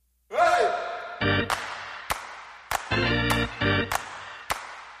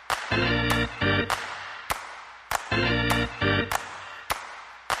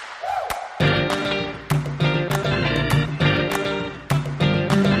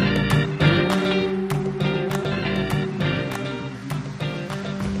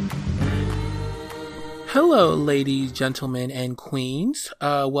Hello, ladies, gentlemen, and queens.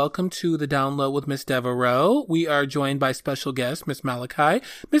 Welcome to the Download with Miss Devereaux. We are joined by special guest, Miss Malachi.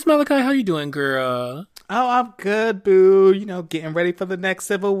 Miss Malachi, how you doing, girl? Oh, I'm good, boo. You know, getting ready for the next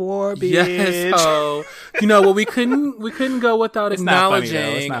Civil War, bitch. Yes. Oh, well, we couldn't go without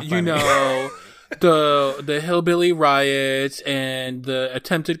acknowledging, the hillbilly riots and the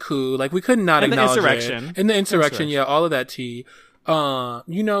attempted coup. Like, we could not acknowledge it. And the insurrection. Yeah, all of that tea. Girl,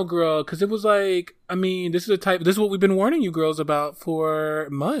 because it was like, this is what we've been warning you girls about for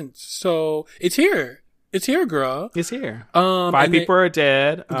months. So it's here. It's here, girl. It's here. Five people are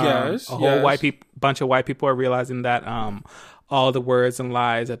dead. Yes. A whole bunch of white people are realizing that all the words and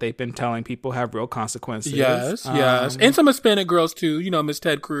lies that they've been telling people have real consequences. Yes. And some Hispanic girls too. Miss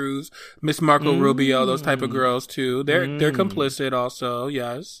Ted Cruz, Miss Marco Rubio, those type of girls too. They're complicit also.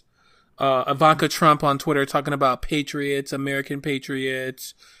 Yes. Ivanka Trump on Twitter talking about patriots, American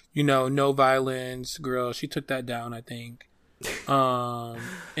patriots, no violence. Girl, she took that down, I think.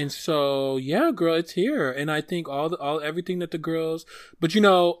 And so, yeah, girl, it's here. And I think everything that the girls, but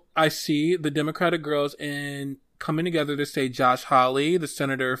I see the Democratic girls and coming together to say Josh Hawley, the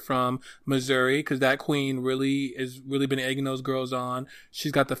senator from Missouri, because that queen really been egging those girls on.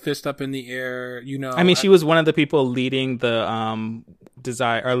 She's got the fist up in the air, she was one of the people leading the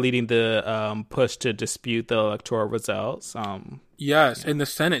push to dispute the electoral results. Yes, in the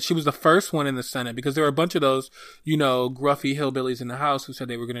Senate. She was the first one in the Senate because there were a bunch of those, gruffy hillbillies in the House who said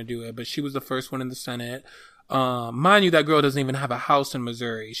they were going to do it, but she was the first one in the Senate. Mind you, that girl doesn't even have a house in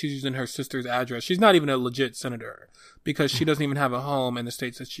Missouri. She's using her sister's address. She's not even a legit senator because she doesn't even have a home in the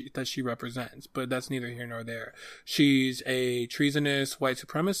states that she represents. But that's neither here nor there. She's a treasonous, white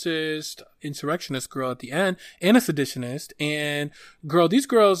supremacist, insurrectionist girl at the end, and a seditionist. And girl, these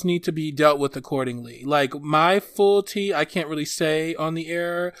girls need to be dealt with accordingly. Like, my full tea, I can't really say on the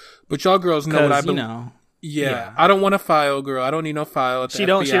air, but y'all girls know what I've been. Yeah, I don't want to file, girl. I don't need no file. She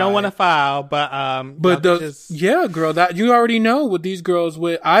don't want to file, but girl, that you already know what these girls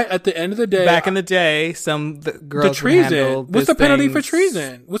at the end of the day. Back in the day, girls the treason. What's the penalty for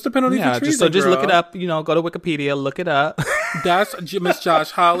treason? What's the penalty for treason? Just look it up. Go to Wikipedia, look it up. That's Miss Josh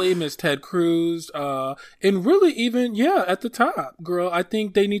Hawley, Miss Ted Cruz, and really even at the top, girl. I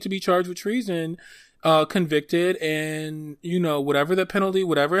think they need to be charged with treason. Convicted, and whatever the penalty,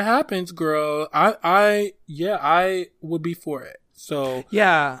 whatever happens, girl, I would be for it. So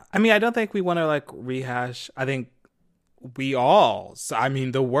I don't think we want to rehash. I think we all,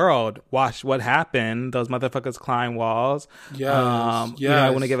 the world watched what happened. Those motherfuckers climb walls. I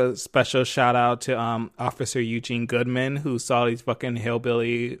want to give a special shout out to Officer Eugene Goodman, who saw these fucking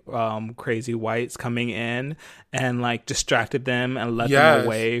hillbilly crazy whites coming in and distracted them and led them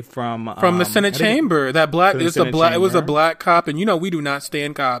away from the Senate chamber. That black it was a black cop, and we do not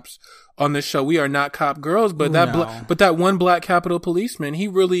stand cops on this show. We are not cop girls, but that one black Capitol policeman, he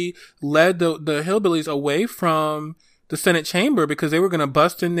really led the hillbillies away from the Senate chamber because they were going to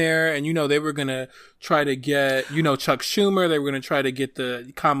bust in there and, they were going to try to get, Chuck Schumer. They were going to try to get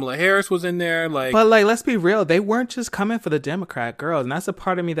Kamala Harris was in there. But let's be real. They weren't just coming for the Democrat girls. And that's a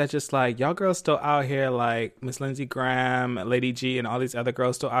part of me that's just y'all girls still out here Miss Lindsey Graham, Lady G, and all these other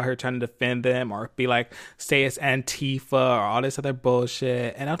girls still out here trying to defend them or be say it's Antifa or all this other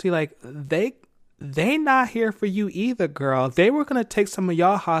bullshit. And I'll be they not here for you either, girl. They were gonna take some of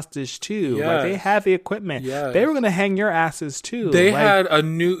y'all hostage too. Yes. They had the equipment. Yes. They were gonna hang your asses too. They had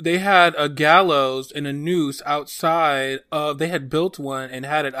a gallows and a noose outside of. They had built one and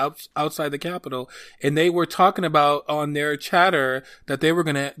had it outside the Capitol, and they were talking about on their chatter that they were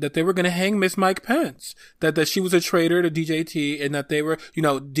gonna hang Miss Mike Pence. That she was a traitor to DJT, and that they were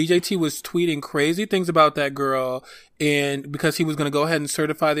DJT was tweeting crazy things about that girl. And because he was going to go ahead and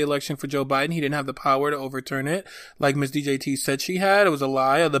certify the election for Joe Biden, he didn't have the power to overturn it, like Miss DJT said she had. It was a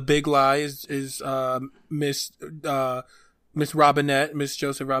lie. The big lie is Miss Robinette, Miss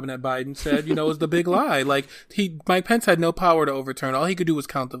Joseph Robinette Biden said, it was the big lie. Mike Pence had no power to overturn. All he could do was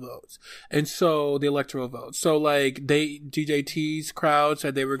count the votes. And so the electoral votes. So DJT's crowd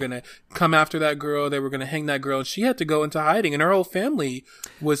said they were going to come after that girl. They were going to hang that girl. And she had to go into hiding, and her whole family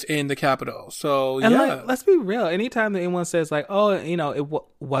was in the Capitol. So, let's be real. Anytime that anyone says it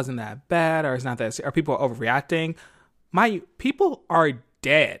wasn't that bad or it's not that, or people are overreacting, people are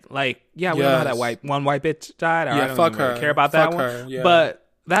dead. We don't know how that white bitch died. I don't fuck even really her. care about that fuck one. Her, yeah. But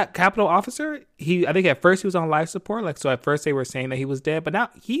that Capitol officer, I think at first he was on life support. So at first they were saying that he was dead, but now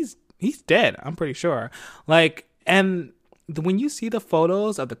he's dead. I'm pretty sure. And when you see the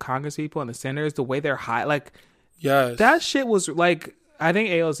photos of the Congress people and the senators, the way they're high, that shit was I think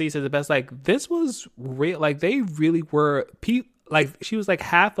AOC said the best. This was real. They really were like she was like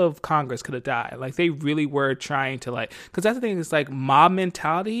half of Congress could have died. Like they really were trying to like, because that's the thing is like mob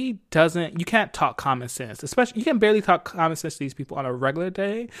mentality you can't talk common sense, especially you can barely talk common sense to these people on a regular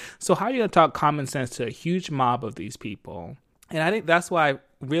day. So how are you gonna talk common sense to a huge mob of these people? And I think that's why I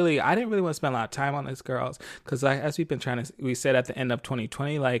didn't really want to spend a lot of time on these girls, because as we said at the end of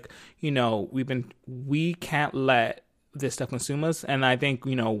 2020, like, you know, we can't let this stuff consume us. And I think,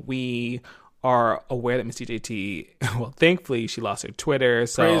 you know, we are aware that Miss DJT, well, thankfully she lost her Twitter,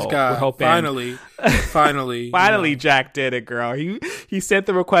 so praise God. We're hoping finally Jack did it, girl. He sent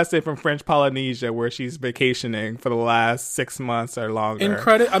the request in from French Polynesia, where she's vacationing for the last 6 months or longer. In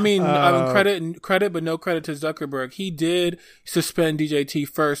credit, credit, but no credit to Zuckerberg. He did suspend DJT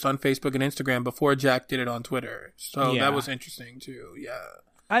first on Facebook and Instagram before Jack did it on Twitter. So that was interesting too. Yeah.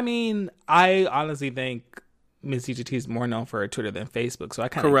 I mean, I honestly think Miss DJT is more known for her Twitter than Facebook, so I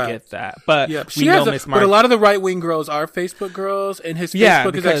kind of get that. But but a lot of the right wing girls are Facebook girls, and his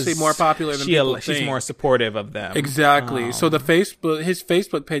Facebook is actually more popular than people think. She's more supportive of them. Exactly. So his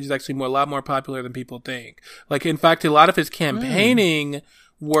Facebook page is actually a lot more popular than people think. Like, in fact, a lot of his campaigning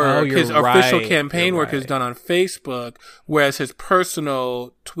work, his official campaign work is done on Facebook, whereas his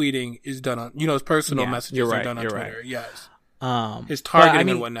personal tweeting is done on, his personal messages are done on Twitter. Yes. His targeting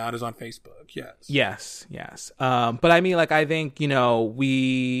and whatnot is on Facebook. Yes. But I mean, like, I think,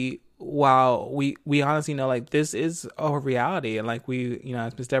 we honestly know, like, this is a reality. And like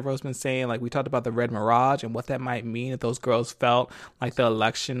as Ms. Devereaux's been saying, like, we talked about the Red Mirage and what that might mean if those girls felt like the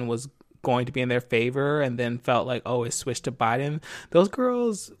election was going to be in their favor and then felt like, oh, it switched to Biden. Those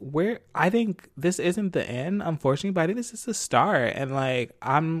girls, I think this isn't the end, unfortunately, but I think this is the start. And like,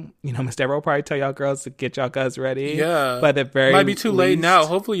 Ms. Devereaux will probably tell y'all girls to get y'all guys ready. Yeah. But at the very might be too late now.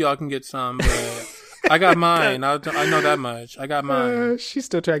 Hopefully y'all can get some, but I got mine. I know that much. I got mine. She's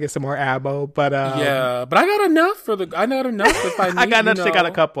still trying to get some more ammo, but but I got enough if I need. I got enough. She got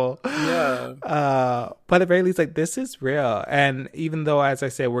a couple. Yeah. But at the very least, like, this is real. And even though, as I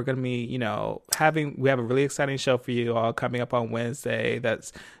said, we're gonna be, we have a really exciting show for you all coming up on Wednesday.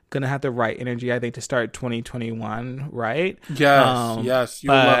 That's gonna have the right energy, I think, to start 2021. Right? Yes.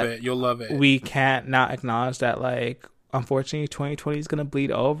 You'll love it. We can't not acknowledge that, like, unfortunately 2020 is going to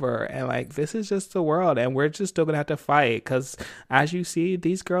bleed over, and like, this is just the world, and we're just still going to have to fight, because as you see,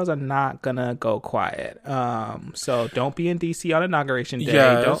 these girls are not going to go quiet. So don't be in DC on Inauguration Day.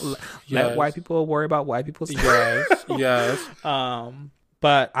 Don't let white people worry about white people's yes.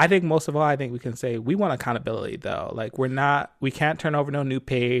 But I think most of all, I think we can say we want accountability, though. Like, we can't turn over no new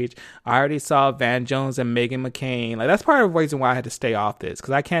page. I already saw Van Jones and Meghan McCain. Like, that's part of the reason why I had to stay off this,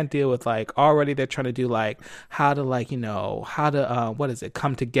 because I can't deal with, like, already they're trying to do, like, how to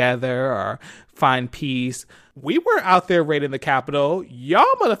come together or find peace. We were out there raiding the Capitol. Y'all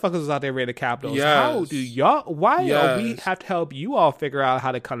motherfuckers was out there raiding the Capitol. Yes. Why do we have to help you all figure out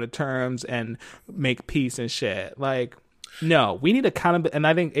how to come to terms and make peace and shit? Like, no, we need accountability. And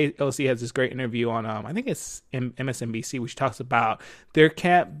I think AOC has this great interview on, I think it's MSNBC, which talks about there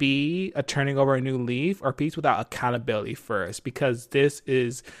can't be a turning over a new leaf or peace without accountability first, because this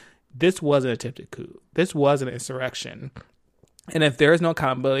was an attempted coup. This was an insurrection. And if there is no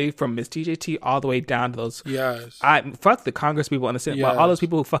accountability from Miss DJT all the way down to those, fuck the Congress people in the Senate, but all those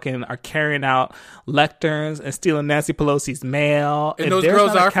people who fucking are carrying out lecterns and stealing Nancy Pelosi's mail. And those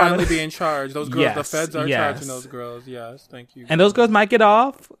girls are finally being charged. Those girls, the feds are charging those girls. Yes, thank you. And those girls might get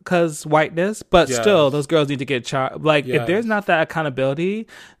off because whiteness, but still, those girls need to get charged. Like, if there's not that accountability,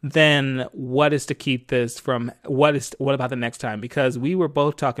 then what is to keep this from? What about the next time? Because we were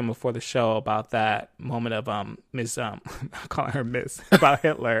both talking before the show about that moment of Miss calling her Miss about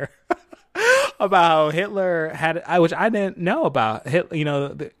Hitler. About how Hitler had, which I didn't know about.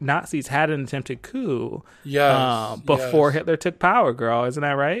 The Nazis had an attempted coup. Before Hitler took power, girl. Isn't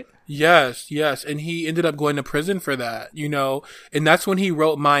that right? Yes. And he ended up going to prison for that, and that's when he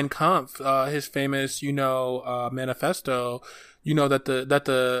wrote Mein Kampf, his famous, manifesto, that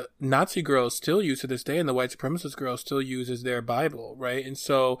the Nazi girls still use to this day, and the white supremacist girls still use as their Bible, right? And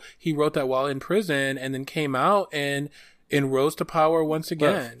so he wrote that while in prison, and then came out and rose to power once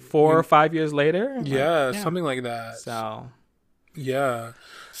again. 4 or 5 years later? Something like that. So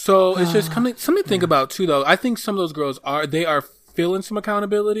it's just something to think about too, though. I think some of those girls are feeling some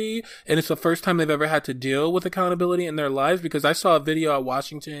accountability, and it's the first time they've ever had to deal with accountability in their lives, because I saw a video at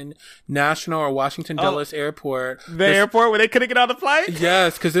Washington National or Washington Dulles Airport. Airport where they couldn't get on the flight?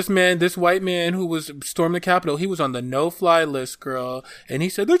 Yes, because this white man who was storming the Capitol, he was on the no-fly list, girl, and he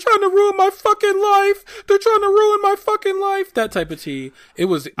said, they're trying to ruin my fucking life. They're trying to ruin my fucking life. That type of tea. It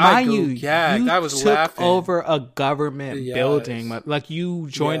was, I was laughing. Took over a government building. Like, you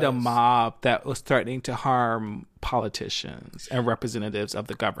joined a mob that was threatening to harm politicians and representatives of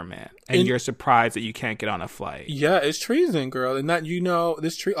the government, and you're surprised that you can't get on a flight. Yeah, it's treason, girl, and that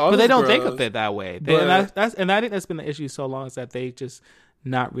this but they don't think of it that way. And I think that's been the issue so long, is that they just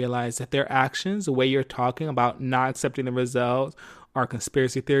not realize that their actions, the way you're talking about not accepting the results, are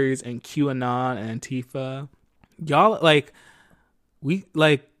conspiracy theories and QAnon and Antifa. Y'all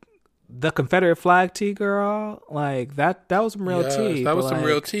the Confederate flag tea, girl, like that was some real tea. That was some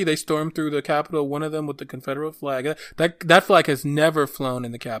real tea. They stormed through the Capitol, one of them with the Confederate flag. That flag has never flown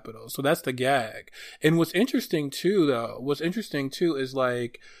in the Capitol. So that's the gag. And what's interesting too is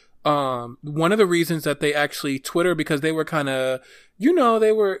like, one of the reasons that they actually Twitter, because they were kind of, they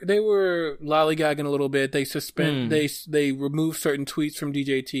were lollygagging a little bit. They they removed certain tweets from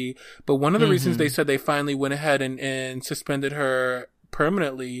DJT. But one of the reasons they said they finally went ahead and suspended her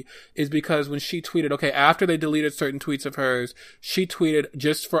permanently is because when she tweeted, after they deleted certain tweets of hers, she tweeted,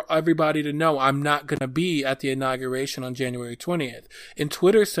 just for everybody to know, I'm not going to be at the inauguration on January 20th. And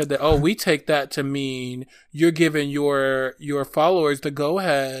Twitter said that, we take that to mean you're giving your followers the go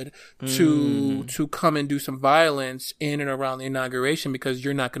ahead to come and do some violence in and around the inauguration because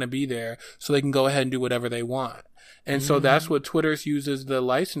you're not going to be there, so they can go ahead and do whatever they want. And so that's what Twitter uses the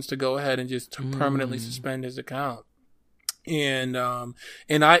license to go ahead and just permanently suspend his account. And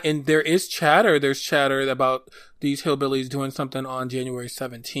there's chatter about these hillbillies doing something on January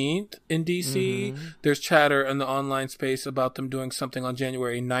 17th in DC. There's chatter in the online space about them doing something on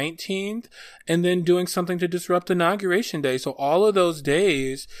January 19th and then doing something to disrupt Inauguration Day. So all of those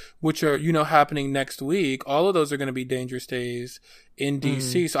days, which are, happening next week, all of those are going to be dangerous days in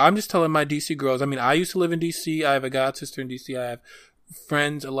DC. So I'm just telling my DC girls, I used to live in DC. I have a god sister in DC. I have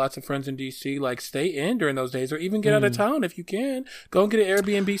lots of friends in DC, like, stay in during those days, or even get out of town if you can. Go and get an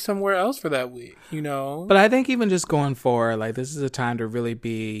Airbnb somewhere else for that week, But I think even just going forward, like, this is a time to really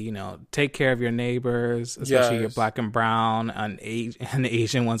be, take care of your neighbors, especially your black and brown and the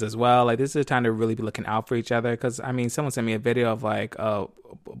Asian ones as well. Like, this is a time to really be looking out for each other. Because, someone sent me a video of, like, a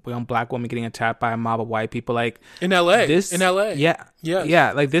young black woman getting attacked by a mob of white people, like, in LA.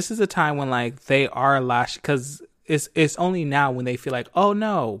 Yeah. Like, this is a time when, like, they are because it's only now when they feel like, oh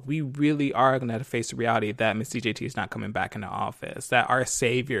no, we really are going to have to face the reality that Miss DJT is not coming back into office, that our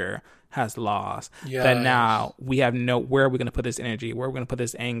savior has lost, that now we have where are we going to put this energy, where are we going to put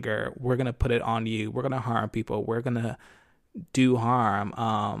this anger, we're going to put it on you, we're going to harm people, we're going to do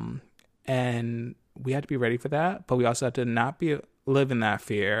harm, and we have to be ready for that, but we also have to not live in that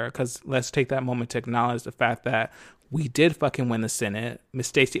fear, because let's take that moment to acknowledge the fact that we did fucking win the Senate. Miss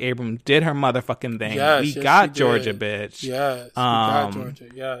Stacey Abrams did her motherfucking thing. We got Georgia, bitch. Yes, we got Georgia.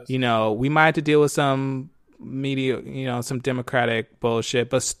 Yes. We might have to deal with some media, some Democratic bullshit,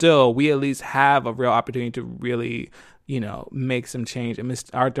 but still, we at least have a real opportunity to really, make some change. And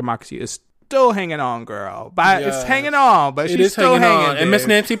our democracy is still hanging on, girl. It's hanging on, but she's still hanging on. And Miss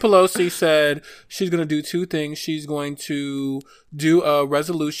Nancy Pelosi said she's going to do two things. She's going to do a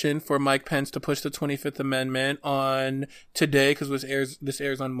resolution for Mike Pence to push the 25th Amendment on today, because this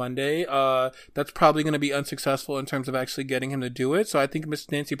airs on Monday. That's probably going to be unsuccessful in terms of actually getting him to do it. So I think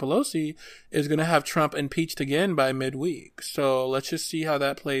Miss Nancy Pelosi is going to have Trump impeached again by midweek. So let's just see how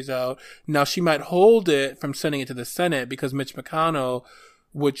that plays out. Now, she might hold it from sending it to the Senate because Mitch McConnell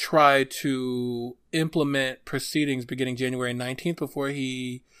would try to implement proceedings beginning January 19th before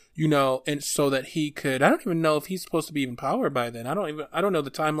he, and so that he could, I don't even know if he's supposed to be in power by then. I don't know the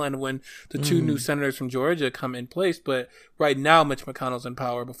timeline of when the two new senators from Georgia come in place, but right now Mitch McConnell's in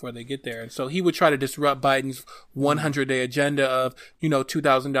power before they get there. And so he would try to disrupt Biden's 100-day agenda of,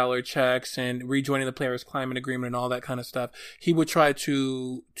 $2,000 checks and rejoining the Paris Climate Agreement and all that kind of stuff. He would try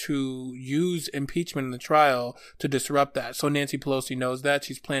to use impeachment in the trial to disrupt that. So Nancy Pelosi knows that.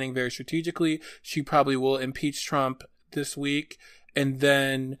 She's planning very strategically. She probably will impeach Trump this week and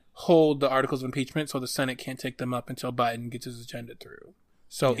then hold the articles of impeachment so the Senate can't take them up until Biden gets his agenda through.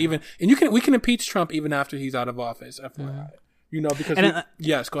 So we can impeach Trump even after he's out of office, FYI. Because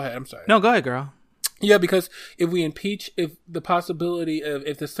yes, go ahead. I'm sorry. No, go ahead, girl. Yeah, because if the possibility of,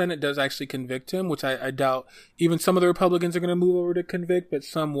 if the Senate does actually convict him, which I doubt, even some of the Republicans are going to move over to convict, but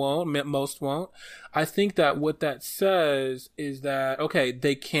some won't, most won't. I think that what that says is that,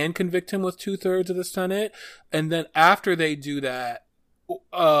 they can convict him with 2/3 of the Senate. And then after they do that,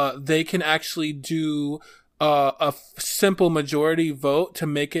 they can actually do a simple majority vote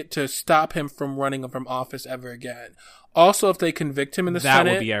to stop him from running from office ever again. Also, if they convict him in the Senate,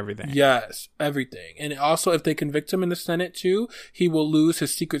 that would be everything. Yes, everything. And also, if they convict him in the Senate too, he will lose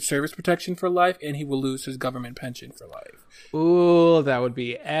his Secret Service protection for life, and he will lose his government pension for life. Ooh, that would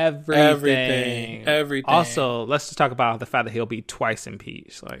be everything. Everything. Also, let's just talk about the fact that he'll be twice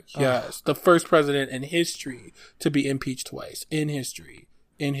impeached. Like, yes, the first president in history to be impeached twice in history.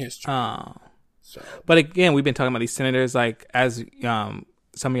 Oh. So. But again, we've been talking about these senators, like, as some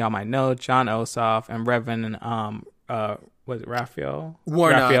of y'all might know, Jon Ossoff and Reverend was it Raphael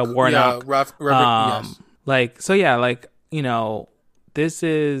Warnock? Yeah, yes. Like, so yeah, like, you know, it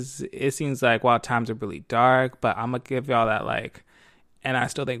seems like, while times are really dark, but I'm gonna give y'all that, like, and I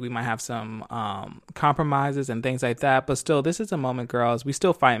still think we might have some compromises and things like that, but still, this is a moment, girls. We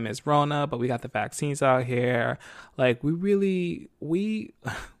still fight Ms. Rona, but we got the vaccines out here. Like, we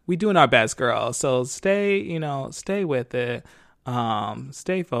doing our best, girls. So stay with it.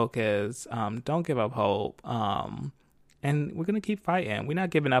 Stay focused. Don't give up hope. And we're gonna keep fighting. We're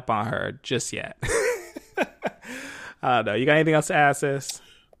not giving up on her just yet. I don't know. You got anything else to add, sis?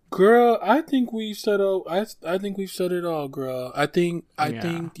 Girl, I think we've said I think we've said it all, girl. I think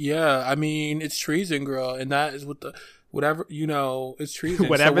I mean, it's treason, girl, and that is what whatever, you know, it's treason.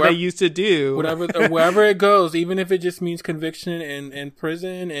 Whatever they used to do. Wherever it goes, even if it just means conviction and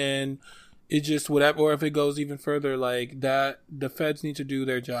prison, and it just whatever, or if it goes even further, like that, the feds need to do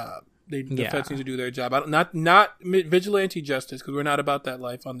their job. The feds need to do their job. Not vigilante justice, because we're not about that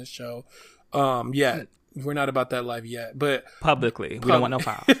life on this show yet. We're not about that life yet, but publicly, we don't want no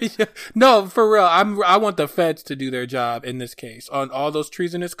files. No, for real. I want the feds to do their job in this case. On all those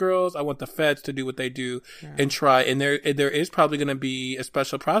treasonous girls, I want the feds to do what they do and try. And there is probably going to be a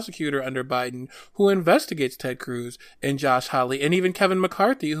special prosecutor under Biden who investigates Ted Cruz and Josh Hawley and even Kevin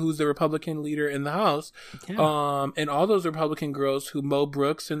McCarthy, who's the Republican leader in the House. Yeah. And all those Republican girls who Mo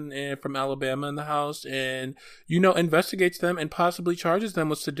Brooks and from Alabama in the House, and, you know, investigates them and possibly charges them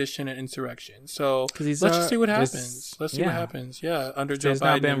with sedition and insurrection. So let's just see what happens. Let's see what happens. Yeah, under Joe Biden. There's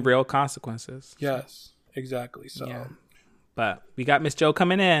not been real consequences. Yes, exactly. So, yeah. But we got Miss Joe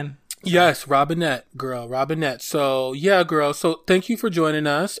coming in. Yes, Robinette. So, yeah, girl. So, thank you for joining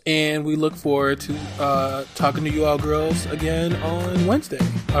us, and we look forward to talking to you all girls again on Wednesday.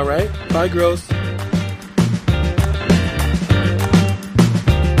 All right? Bye, girls.